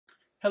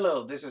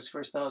Hello, this is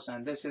Christos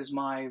and this is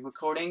my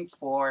recording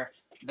for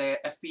the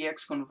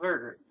FBX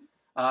converter.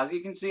 As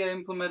you can see, I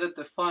implemented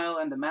the file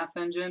and the math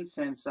engine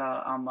since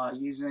I'm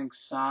using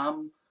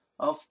some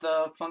of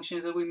the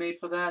functions that we made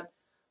for that.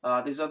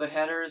 These are the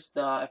headers,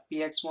 the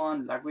FBX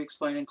one, like we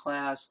explained in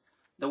class.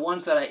 The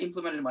ones that I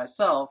implemented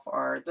myself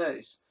are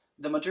these.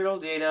 The material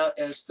data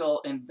is still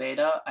in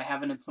beta. I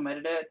haven't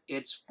implemented it.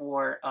 It's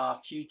for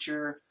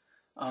future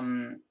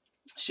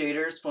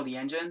shaders for the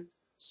engine.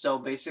 So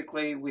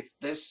basically with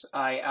this,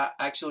 I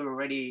actually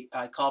already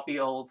copy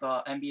all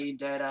the ambient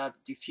data,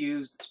 the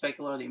diffuse, the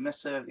specular, the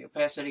emissive, the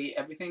opacity,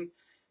 everything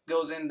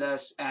goes in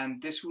this, and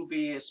this will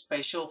be a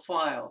special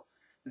file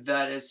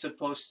that is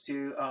supposed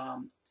to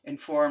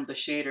inform the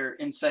shader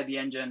inside the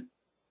engine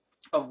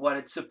of what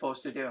it's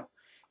supposed to do.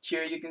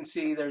 Here you can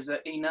see there's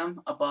an enum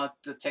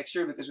about the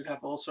texture because we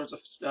have all sorts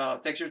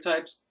of texture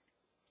types.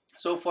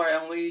 So far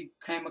I only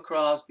came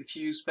across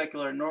diffuse,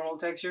 specular, normal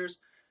textures.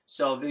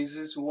 So this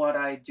is what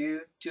I do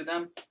to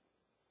them.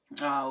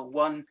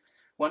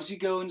 Once you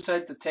go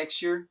inside the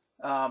texture,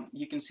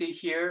 you can see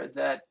here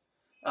that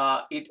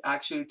it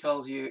actually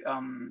tells you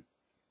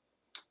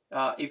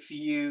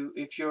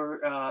if your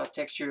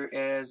texture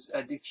is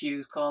a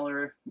diffuse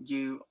color,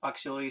 you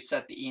actually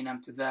set the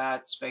enum to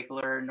that.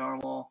 Specular,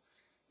 normal,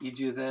 you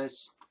do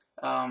this,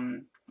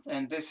 and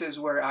this is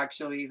where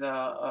actually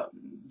the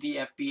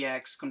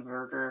FBX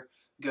converter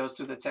goes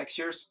to the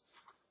textures.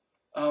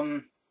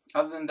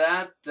 Other than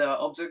that, the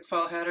object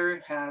file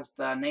header has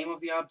the name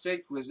of the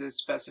object, which is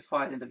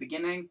specified in the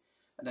beginning,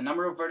 the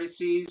number of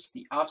vertices,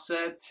 the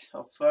offset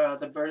of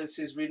the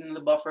vertices written in the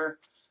buffer,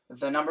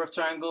 the number of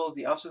triangles,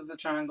 the offset of the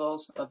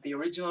triangles, the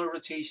original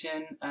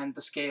rotation, and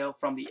the scale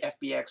from the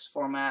FBX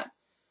format.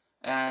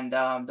 And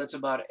that's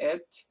about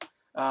it.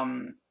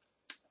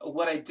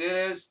 What I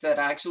did is that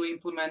I actually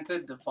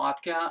implemented the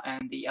vodka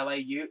and the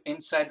LAU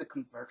inside the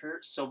converter.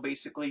 So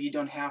basically, you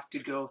don't have to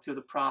go through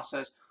the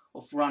process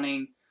of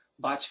running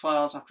batch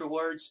files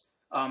afterwards.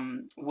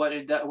 What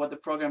the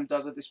program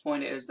does at this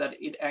point is that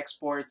it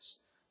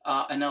exports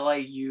an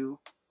LAU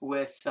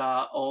with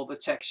all the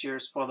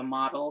textures for the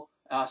model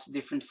as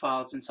different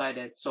files inside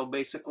it. So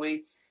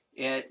basically,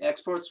 it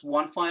exports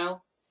one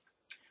file.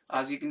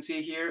 As you can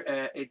see here,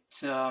 it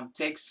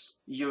takes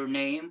your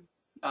name,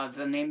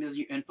 the name that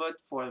you input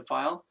for the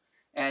file,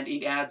 and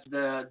it adds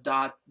the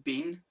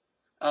 .bin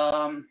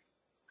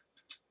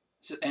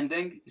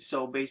ending.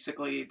 So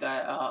basically,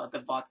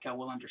 the vodka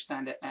will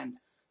understand it and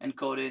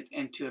encode it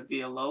into a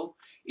VLO.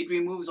 It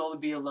removes all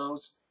the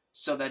VLOs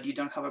so that you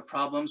don't have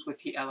problems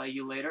with the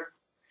LAU later.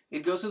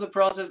 It goes through the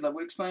process that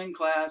we explained in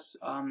class.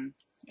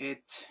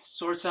 It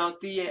sorts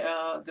out the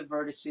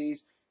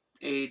vertices.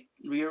 It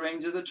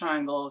rearranges the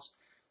triangles.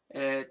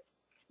 It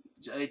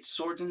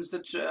shortens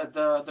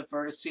the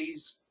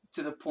vertices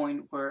to the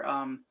point where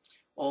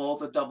all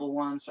the double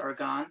ones are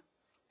gone,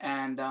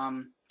 and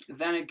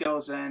then it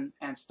goes in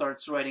and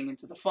starts writing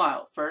into the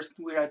file. First,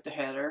 we write the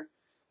header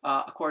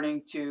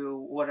according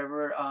to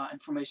whatever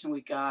information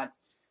we got.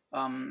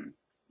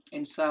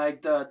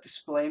 Inside the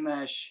display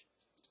mesh,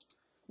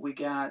 we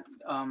got,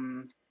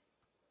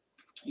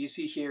 you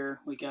see here,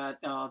 we got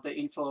the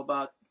info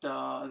about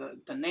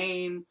the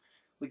name,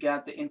 we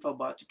got the info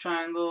about the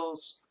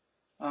triangles,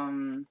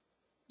 and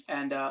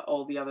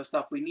all the other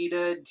stuff we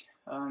needed.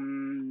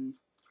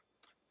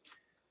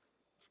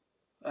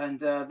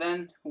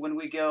 Then when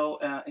we go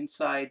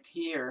inside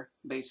here,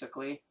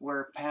 basically,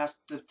 we're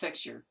past the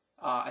texture.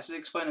 I should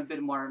explain a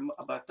bit more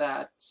about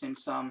that,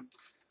 since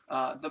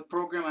the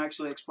program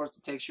actually exports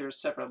the textures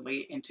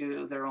separately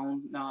into their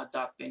own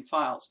 .bin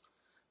files.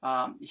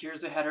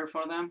 Here's the header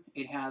for them.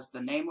 It has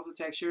the name of the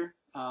texture,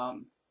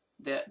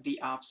 the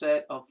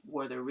offset of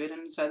where they're written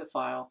inside the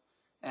file,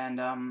 and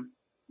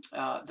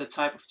the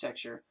type of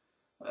texture.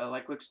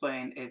 Like we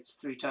explained, it's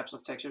 3 types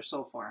of texture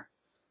so far.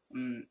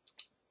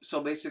 So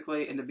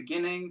basically, in the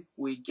beginning,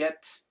 we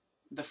get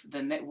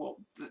well,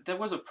 there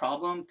was a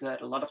problem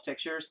that a lot of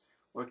textures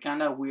were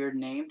kind of weird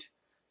named.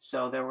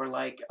 So there were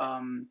like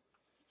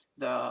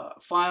the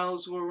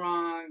files were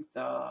wrong,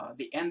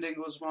 the ending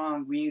was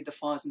wrong. We need the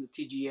files in the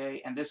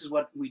TGA, and this is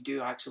what we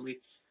do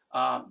actually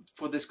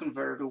for this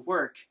converter to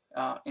work.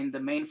 In the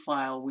main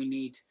file, we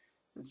need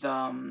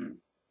the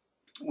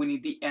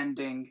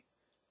ending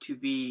to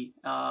be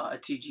a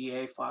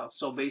TGA file.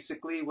 So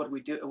basically,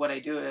 what I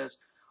do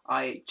is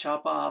I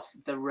chop off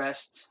the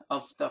rest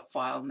of the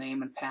file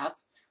name and path.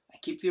 I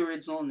keep the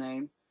original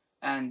name,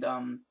 and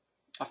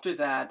after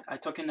that, I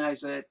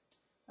tokenize it.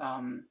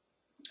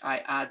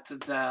 I add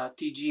the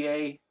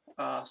TGA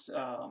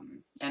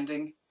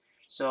ending.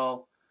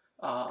 So,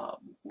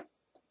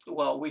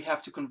 well, we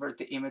have to convert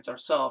the image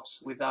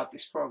ourselves without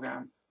this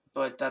program,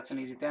 but that's an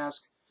easy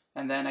task.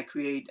 And then I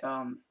create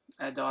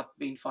a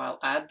 .bin file.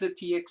 Add the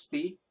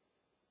txt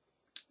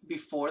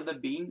before the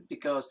bin,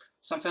 because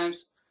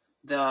sometimes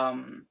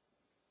the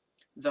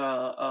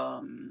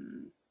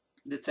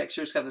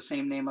textures have the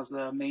same name as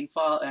the main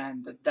file,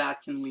 and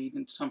that can lead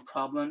into some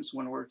problems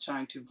when we're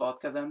trying to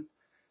vodka them.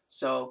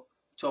 So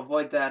to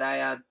avoid that, I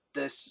add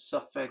this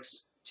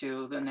suffix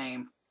to the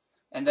name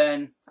And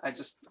then I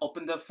just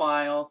open the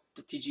file,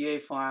 the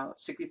TGA file,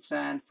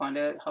 send, find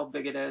out how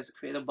big it is,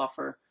 create a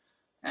buffer,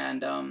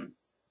 and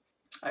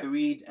I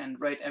read and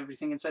write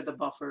everything inside the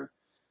buffer,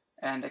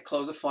 and I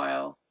close the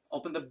file,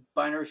 open the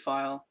binary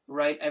file,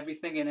 write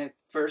everything in it,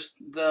 first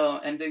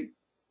the ending,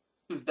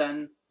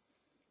 then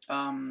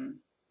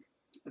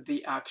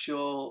the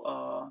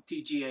actual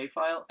TGA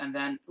file, and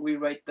then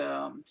rewrite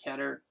the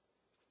header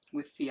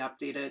with the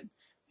updated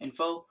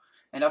info.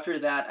 And after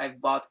that, I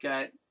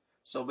vodka it.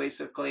 So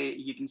basically,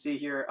 you can see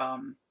here,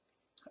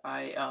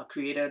 I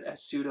created a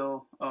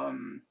pseudo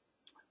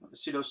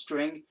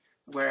string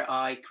where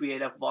I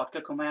create a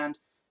vodka command,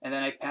 and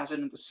then I pass it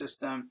into the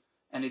system,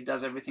 and it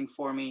does everything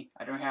for me.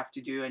 I don't have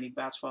to do any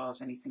batch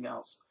files, anything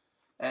else.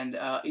 And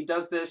it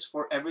does this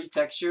for every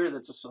texture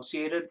that's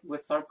associated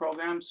with our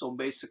program. So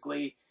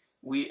basically,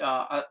 we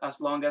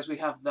as long as we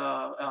have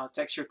the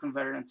texture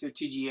converted into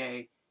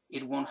TGA,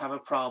 it won't have a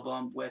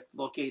problem with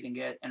locating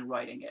it and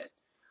writing it.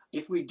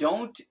 If we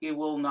don't, it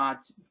will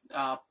not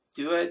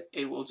do it.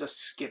 It will just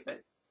skip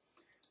it.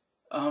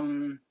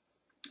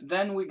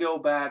 Then we go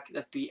back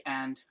at the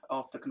end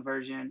of the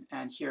conversion,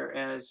 and here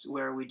is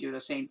where we do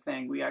the same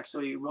thing. We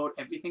actually wrote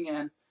everything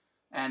in,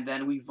 and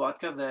then we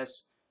vodka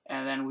this,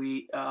 and then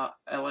we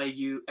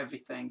LAU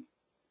everything.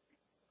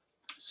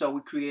 So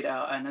we create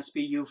an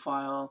SPU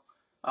file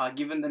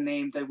given the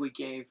name that we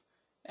gave,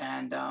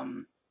 and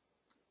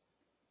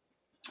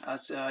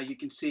as you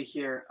can see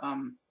here,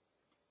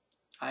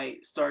 I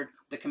start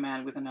the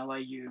command with an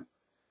LAU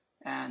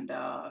and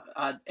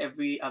add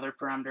every other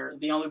parameter.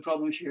 The only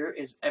problem here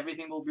is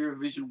everything will be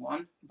revision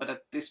 1, but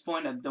at this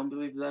point I don't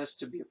believe this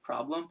to be a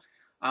problem.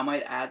 I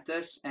might add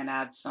this and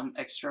add some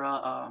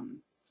extra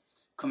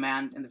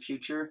command in the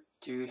future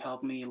to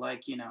help me,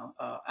 like, you know,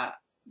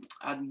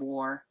 add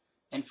more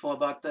info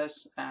about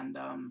this, and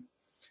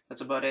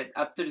that's about it.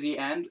 After the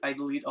end, I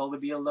delete all the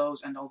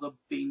BLOs and all the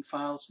bean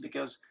files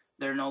because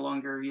they're no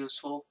longer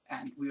useful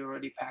and we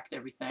already packed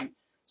everything.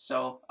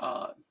 So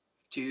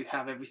to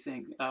have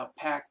everything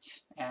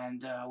packed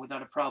and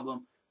without a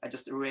problem, I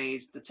just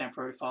erased the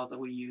temporary files that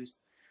we used.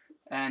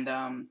 And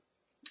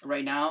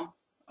right now,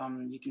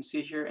 you can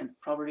see here in the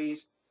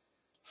properties,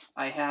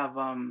 I have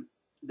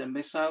the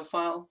missile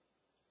file.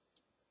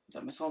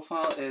 The missile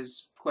file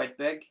is quite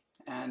big,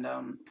 and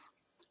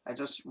I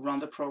just run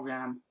the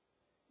program,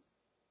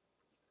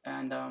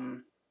 and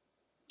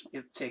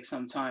it takes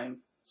some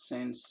time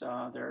since there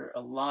are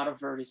a lot of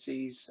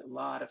vertices, a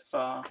lot of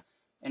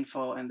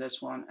info in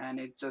this one, and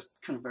it just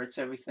converts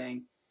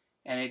everything,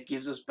 and it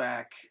gives us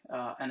back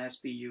an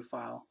SPU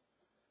file,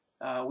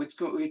 which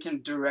we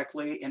can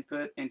directly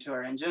input into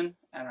our engine,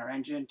 and our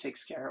engine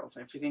takes care of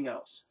everything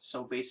else.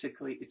 So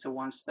basically, it's a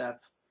one-step.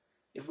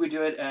 If we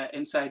do it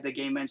inside the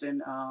game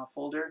engine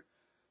folder,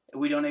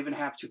 we don't even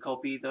have to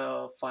copy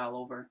the file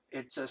over.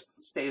 It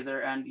just stays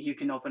there, and you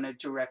can open it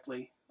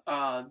directly.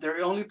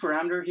 The only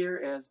parameter here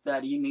is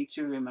that you need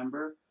to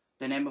remember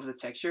the name of the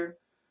texture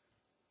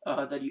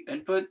that you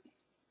input.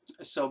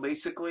 So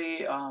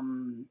basically,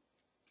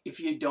 if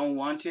you don't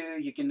want to,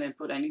 you can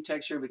input any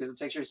texture because the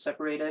texture is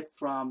separated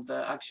from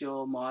the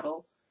actual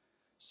model.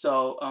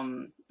 So,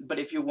 but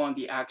if you want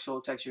the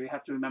actual texture, you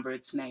have to remember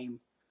its name.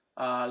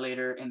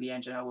 Later in the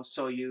engine, I will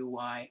show you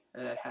why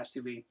that has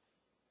to be.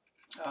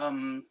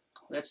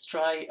 Let's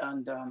try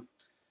and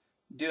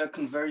do a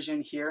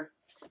conversion here.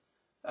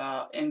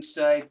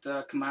 Inside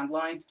the command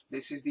line,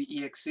 this is the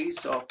exe,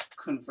 so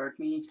convert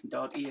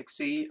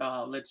me.exe.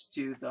 Let's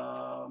do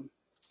the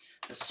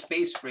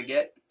space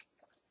frigate.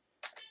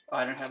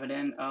 I don't have it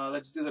in.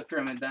 Let's do the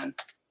pyramid then.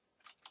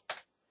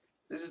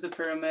 This is the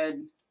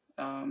pyramid.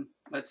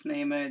 Let's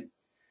name it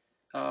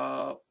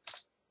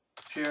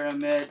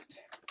Pyramid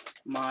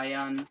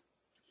Mayan.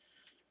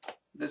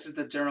 This is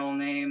the general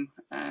name,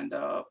 and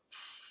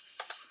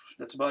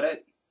that's about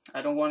it.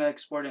 I don't want to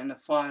export it in a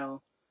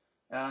file,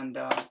 and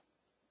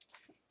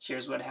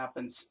here's what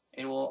happens.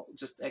 It will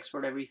just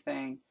export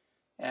everything,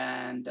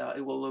 and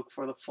it will look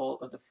for the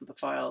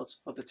files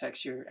for the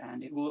texture,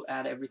 and it will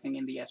add everything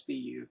in the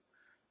SPU.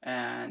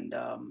 And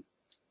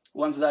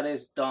once that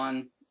is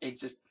done, it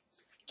just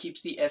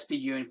keeps the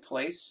SPU in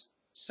place.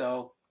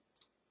 So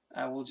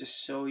I will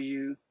just show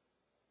you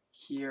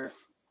here.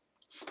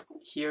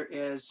 Here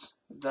is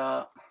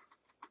the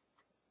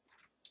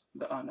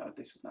oh no,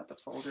 this is not the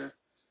folder.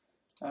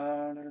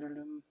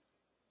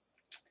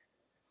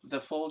 The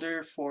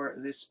folder for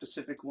this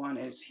specific one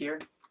is here.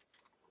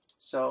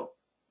 So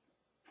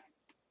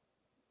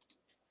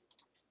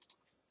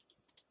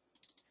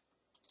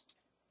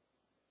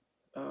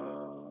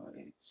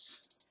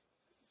it's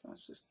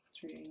fastest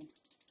 3.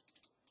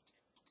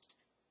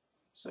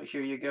 So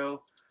here you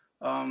go.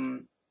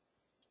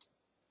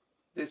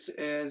 This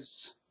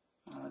is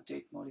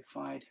date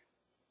modified.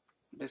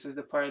 This is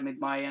the Pyramid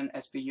Mayan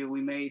SPU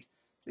we made.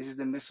 This is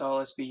the missile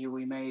SPU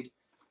we made,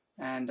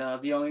 and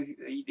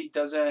it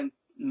doesn't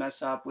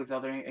mess up with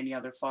any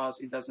other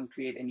files. It doesn't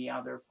create any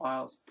other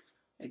files.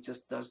 It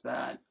just does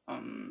that.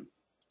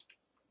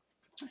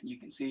 You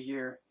can see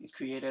here it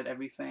created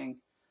everything,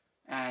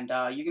 and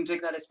you can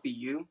take that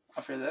SPU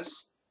after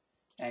this,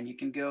 and you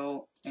can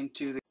go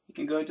into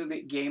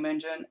the game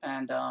engine,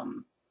 and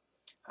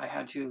I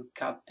had to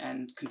cut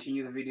and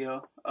continue the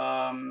video.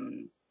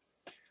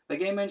 The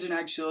game engine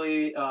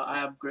actually,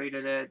 I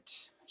upgraded it.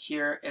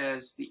 Here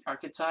is the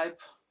archetype.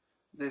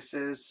 This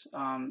is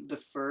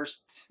the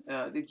first.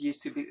 It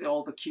used to be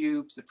all the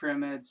cubes, the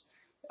pyramids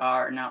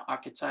are now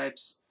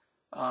archetypes.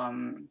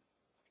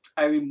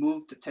 I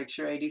removed the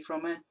texture ID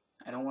from it.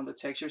 I don't want the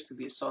textures to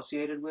be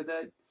associated with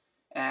it.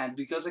 And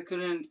because I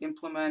couldn't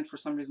implement, for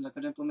some reason, I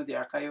couldn't implement the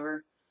archiver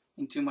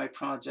into my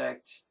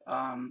project,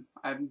 I'm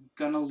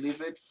gonna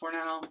leave it for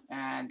now.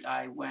 And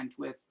I went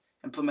with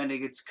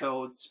implementing its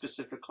code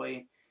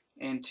specifically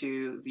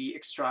into the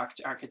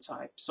extract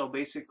archetype. So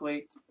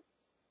basically,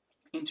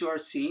 into our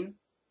scene,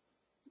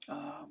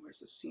 where's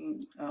the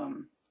scene?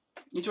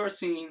 Into our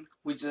scene,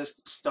 we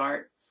just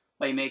start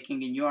by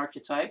making a new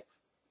archetype.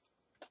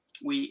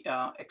 We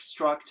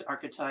extract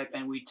archetype,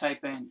 and we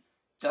type in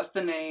just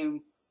the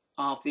name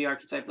of the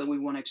archetype that we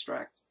want to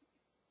extract.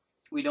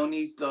 We don't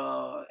need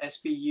the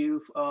SPU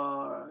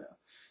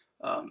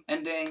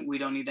ending. We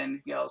don't need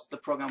anything else. The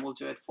program will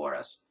do it for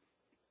us.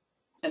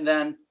 And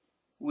then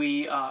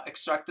we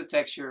extract the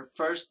texture.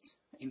 First,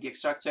 in the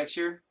extract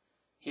texture,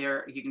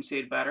 here you can see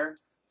it better.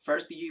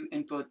 First, you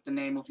input the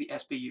name of the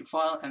SPU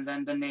file, and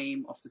then the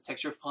name of the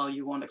texture file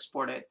you want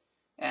exported,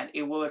 and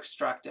it will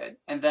extract it.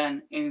 And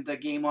then in the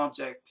game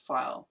object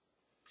file,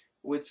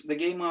 which the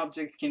game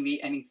object can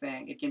be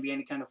anything. It can be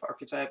any kind of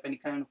archetype, any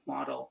kind of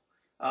model.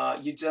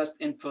 You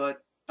just input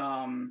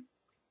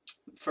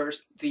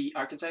first the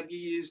archetype you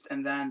used,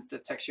 and then the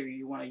texture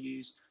you want to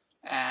use.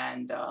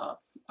 And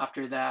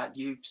after that,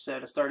 you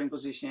set a starting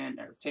position,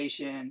 a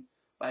rotation,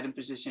 lighting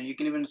position. You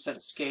can even set a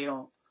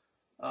scale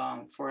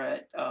for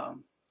it.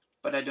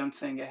 But I don't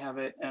think I have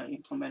it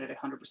implemented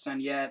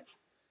 100% yet.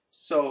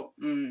 So,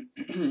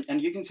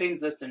 and you can change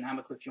this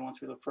dynamically if you want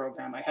through the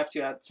program. I have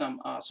to add some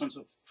sorts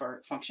of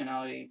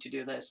functionality to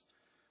do this.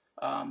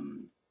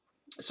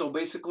 So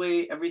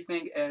basically,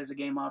 everything is a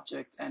game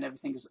object, and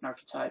everything is an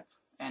archetype,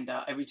 and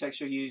every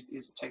texture used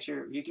is a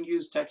texture. You can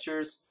use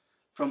textures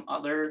from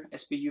other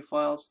SPU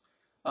files.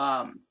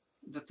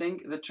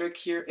 The trick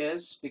here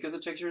is, because the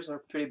textures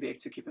are pretty big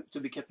to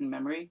be kept in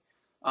memory,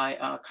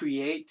 I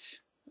create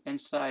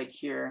inside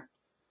here.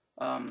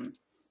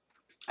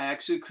 I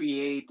actually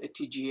create a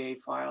TGA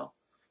file.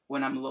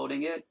 When I'm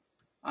loading it,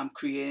 I'm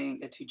creating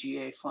a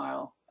TGA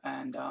file,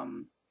 and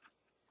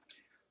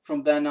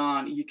from then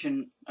on, you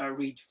can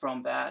read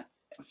from that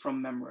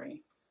from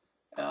memory.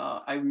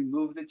 I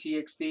remove the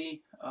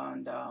TXT,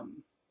 and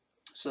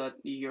so that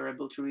you're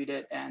able to read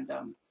it, and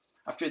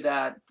after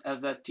that,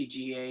 the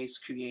TGA is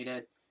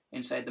created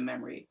inside the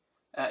memory,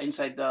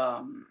 inside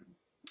the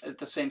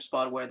same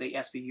spot where the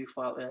SPU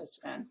file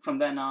is, and from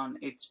then on,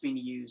 it's being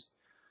used.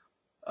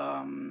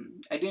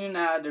 I didn't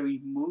add a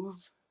remove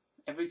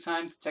every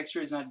time the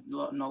texture is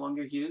no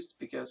longer used,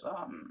 because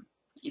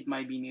it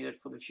might be needed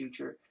for the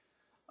future.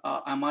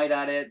 I might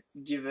add it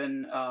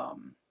given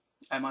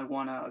I might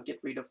want to get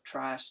rid of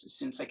trash,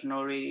 since I can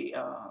already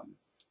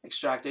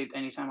extract it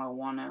anytime I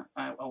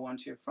want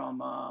to from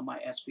my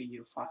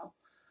SPU file.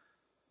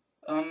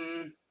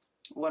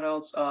 What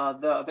else?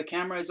 The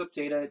camera is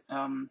updated.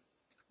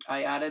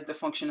 I added the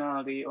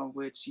functionality on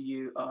which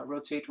you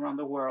rotate around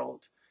the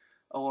world,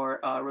 or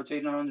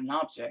rotate around an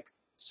object.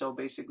 So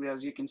basically,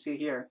 as you can see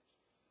here,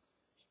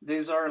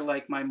 these are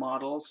like my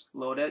models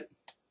loaded.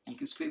 You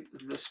can see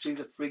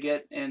the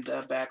frigate in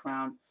the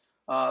background.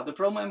 The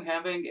problem I'm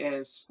having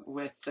is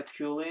with the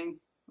cooling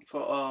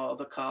for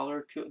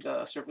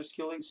the surface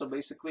cooling. So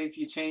basically, if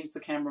you change the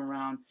camera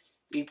around,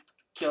 it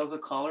kills the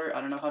color.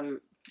 I don't know how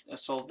to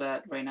solve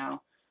that right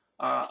now.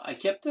 I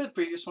kept the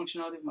previous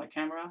functionality of my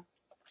camera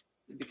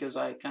because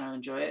I kind of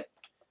enjoy it.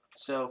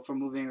 So for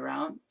moving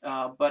around,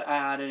 but I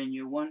added a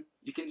new one.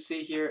 You can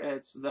see here,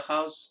 it's the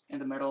house in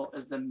the middle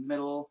is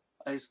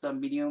the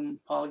medium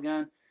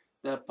polygon.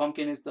 The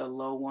pumpkin is the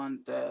low one,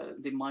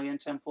 the Mayan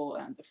temple,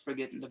 and the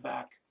frigate in the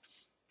back.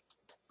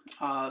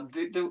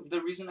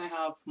 The reason I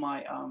have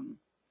my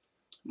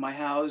my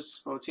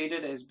house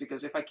rotated is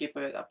because if I keep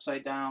it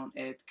upside down,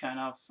 it kind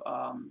of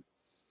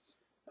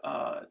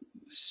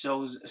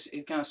shows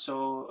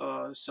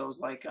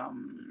like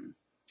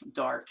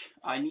dark.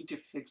 I need to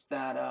fix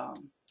that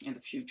in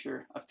the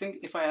future. I think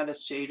if I add a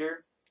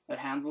shader that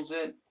handles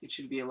it, it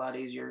should be a lot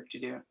easier to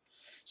do.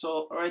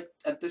 So right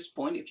at this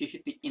point, if you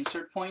hit the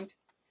insert point,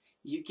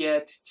 you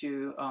get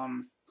to,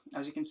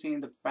 as you can see in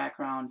the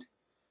background,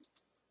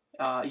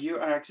 you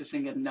are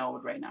accessing a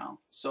node right now.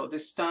 So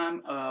this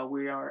time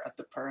we are at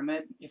the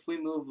pyramid. If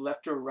we move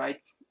left or right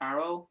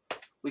arrow,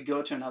 we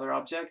go to another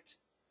object.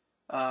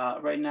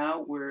 Right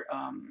now we're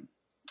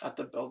at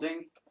the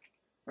building.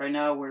 Right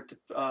now we're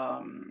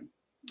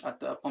at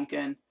the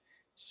pumpkin.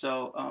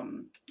 So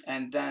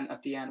and then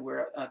at the end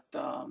we're at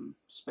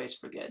space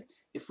frigate.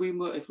 If we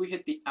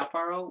hit the up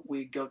arrow,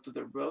 we go to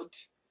the root,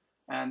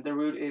 and the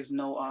root is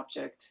no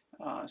object.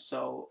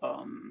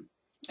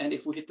 And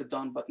if we hit the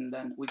done button,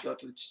 then we go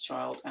to the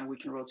child, and we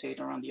can rotate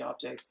around the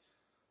object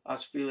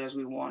as freely as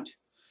we want.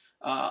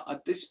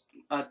 At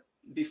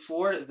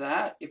before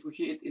that, if we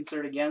hit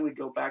insert again, we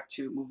go back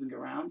to moving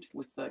around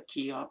with the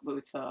key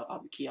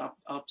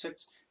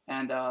objects,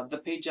 and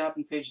the page up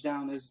and page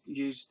down is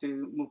used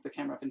to move the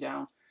camera up and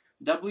down.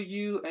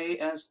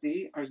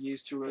 WASD are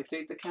used to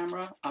rotate the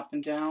camera up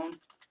and down,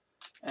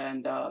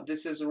 and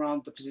this is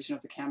around the position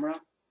of the camera.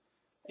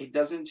 It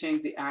doesn't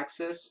change the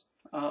axis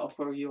of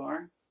where you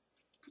are.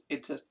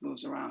 It just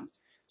moves around.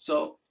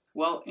 So,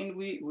 well,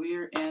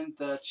 we're in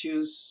the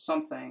choose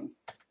something.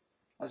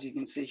 As you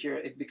can see here,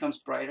 it becomes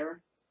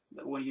brighter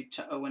when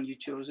you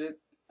choose it.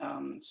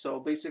 So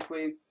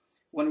basically,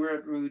 when we're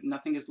at root,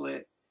 nothing is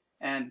lit,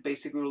 and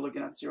basically we're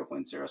looking at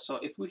 0.0. So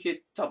if we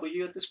hit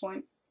W at this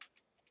point,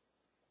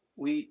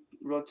 we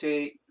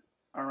rotate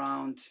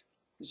around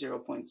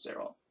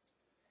 0.0.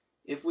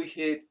 If we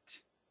hit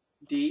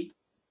D,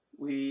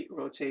 we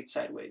rotate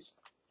sideways.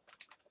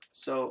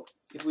 So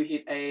if we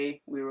hit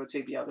A, we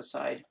rotate the other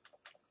side,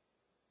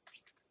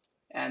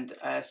 and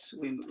S,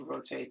 we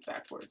rotate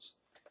backwards.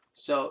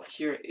 So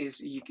here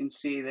is, you can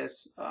see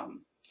this.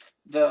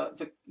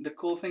 The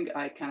cool thing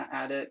I kind of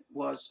added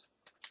was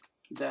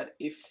that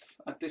if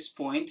at this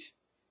point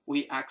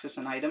we access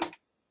an item,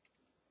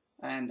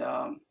 and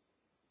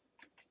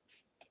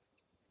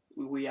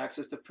we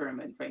access the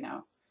pyramid right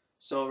now.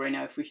 So right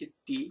now, if we hit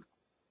D,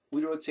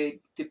 we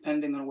rotate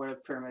depending on where the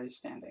pyramid is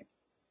standing.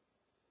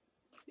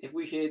 If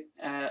we hit,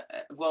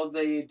 well,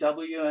 the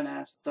W and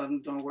S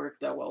don't work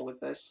that well with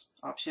this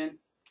option.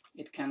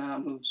 It kind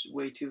of moves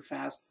way too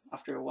fast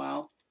after a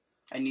while.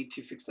 I need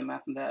to fix the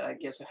math on that. I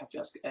guess I have to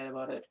ask Ed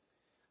about it.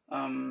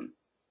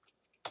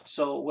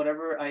 So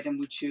whatever item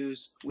we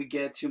choose, we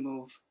get to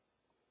move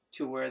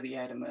to where the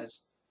item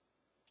is,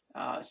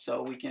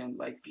 so we can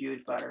like view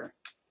it better.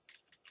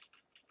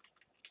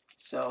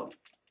 So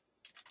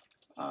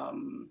I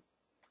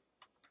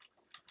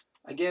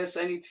guess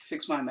I need to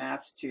fix my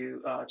math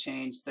to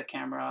change the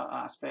camera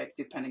aspect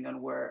depending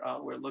on where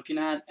we're looking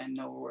at, and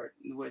know where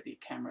the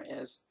camera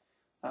is,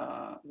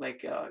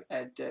 like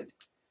Ed did.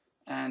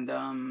 And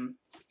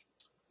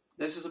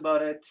this is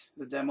about it,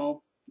 the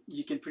demo.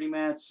 You can pretty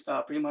much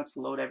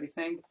load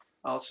everything.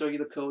 I'll show you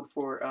the code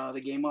for the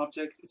game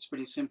object. It's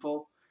pretty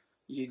simple.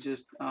 You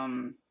just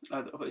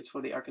it's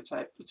for the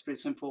archetype. It's pretty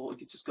simple.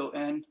 You just go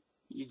in,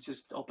 you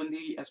just open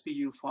the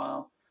SPU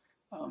file,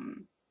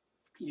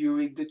 you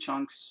read the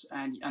chunks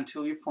and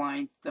until you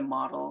find the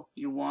model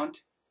you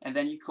want, and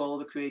then you call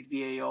the create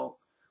VAO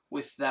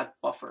with that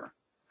buffer.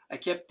 I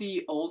kept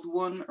the old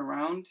one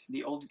around,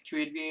 the old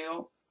create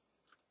VAO,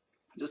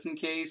 just in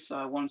case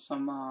I want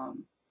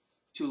some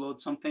to load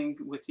something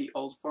with the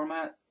old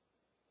format,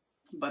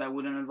 but I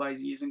wouldn't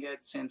advise using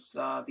it since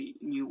the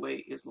new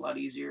way is a lot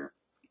easier.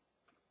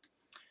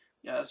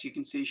 Yeah, as you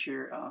can see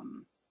here,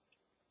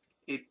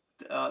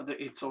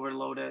 it's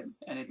overloaded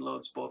and it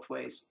loads both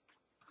ways.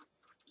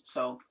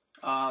 So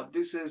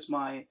this is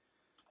my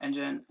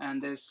engine,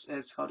 and this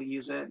is how to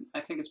use it.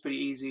 I think it's pretty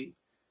easy,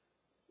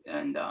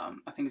 and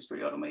I think it's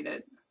pretty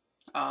automated.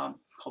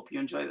 Hope you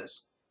enjoy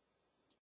this.